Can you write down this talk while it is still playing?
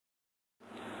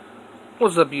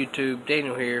What's up, YouTube?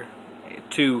 Daniel here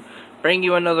to bring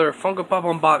you another Funko Pop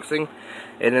unboxing,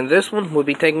 and in this one we'll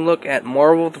be taking a look at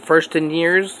Marvel the First 10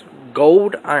 Years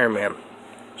Gold Iron Man.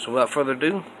 So without further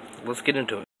ado, let's get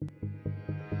into it.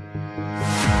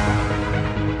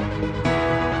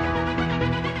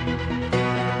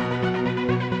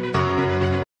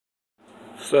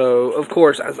 So of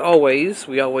course, as always,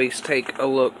 we always take a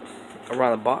look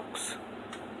around the box.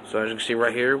 So as you can see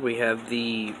right here, we have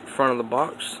the front of the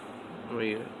box. Let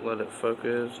me let it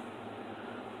focus.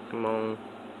 Come on.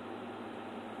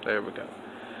 There we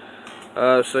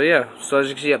go. So yeah, so as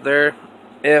you can see up there,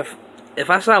 if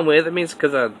I sound weird, that means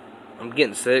because I'm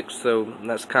getting sick, so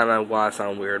that's kind of why I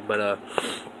sound weird. But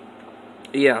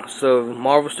yeah, so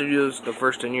Marvel Studios, the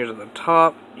first 10 years at the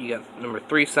top. You got number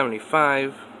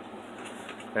 375,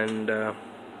 and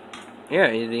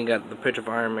yeah, you got the picture of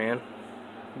Iron Man.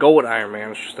 Gold Iron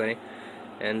Man, I should say.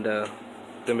 And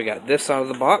then we got this side of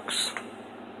the box,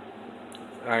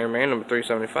 Iron Man number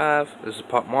 375. This is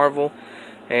Pop Marvel.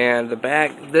 And the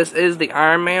back, this is the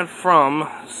Iron Man from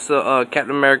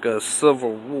Captain America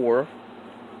Civil War.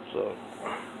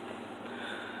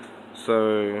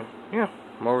 So yeah,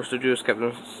 Marvel Studios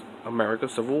Captain America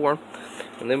Civil War.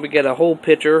 And then we get a whole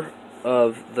picture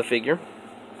of the figure.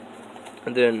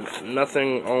 And then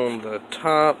nothing on the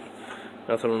top,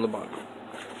 nothing on the bottom.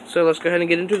 So let's go ahead and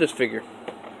get into this figure.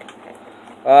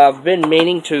 I've been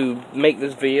meaning to make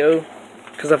this video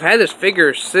because I've had this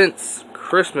figure since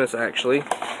Christmas, actually,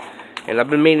 and I've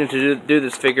been meaning to do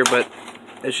this figure, but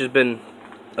it's just been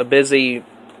a busy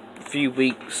few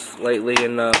weeks lately,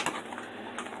 and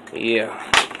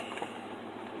yeah.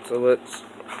 So let's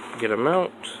get him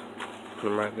out, put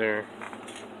him right there,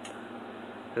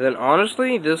 and then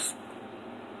honestly, this.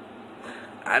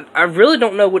 I really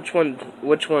don't know which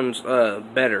one's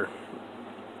better.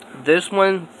 This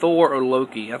one, Thor, or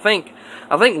Loki. I think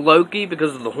Loki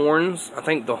because of the horns. I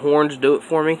think the horns do it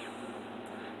for me.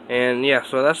 And yeah,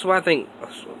 so that's why I think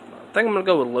I'm gonna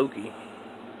go with Loki.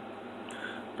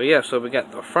 But yeah, so we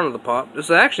got the front of the pop. This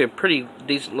is actually a pretty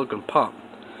decent looking pop.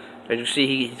 As you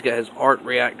see, he's got his arc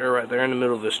reactor right there in the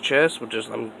middle of his chest, which is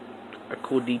a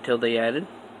cool detail they added.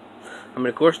 I mean,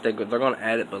 of course they're gonna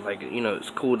add it, but like, you know, it's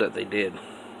cool that they did.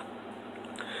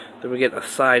 Then we get a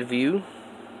side view.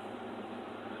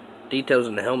 Details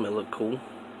in the helmet look cool.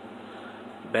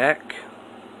 Back.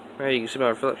 There you can see my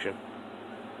reflection.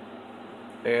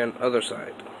 And other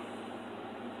side.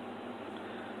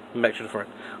 And back to the front.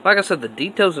 Like I said, the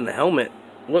details in the helmet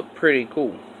look pretty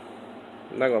cool.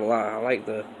 I'm not gonna lie, I like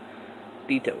the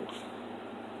details.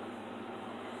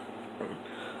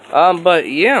 But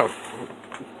yeah.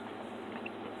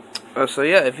 So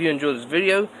yeah, if you enjoyed this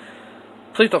video,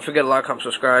 please don't forget to like, comment,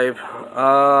 subscribe.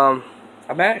 I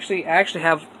actually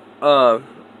have a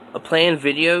planned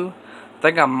video. I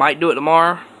think I might do it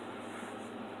tomorrow.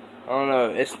 I don't know.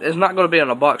 It's not going to be an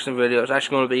unboxing video. It's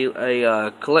actually going to be a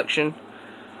collection.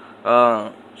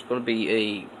 It's going to be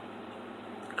a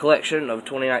collection of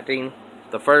 2019.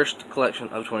 The first collection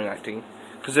of 2019.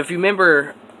 Because if you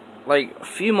remember, like a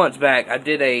few months back, I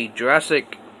did a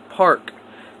Jurassic Park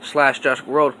 / Jurassic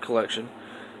World collection.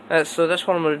 So that's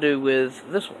what I'm going to do with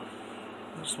this one.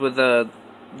 With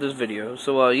this video.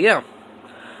 So yeah.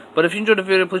 But if you enjoyed the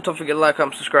video, please don't forget to like,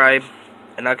 comment, subscribe,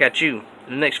 and I'll catch you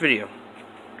in the next video.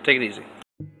 Take it easy.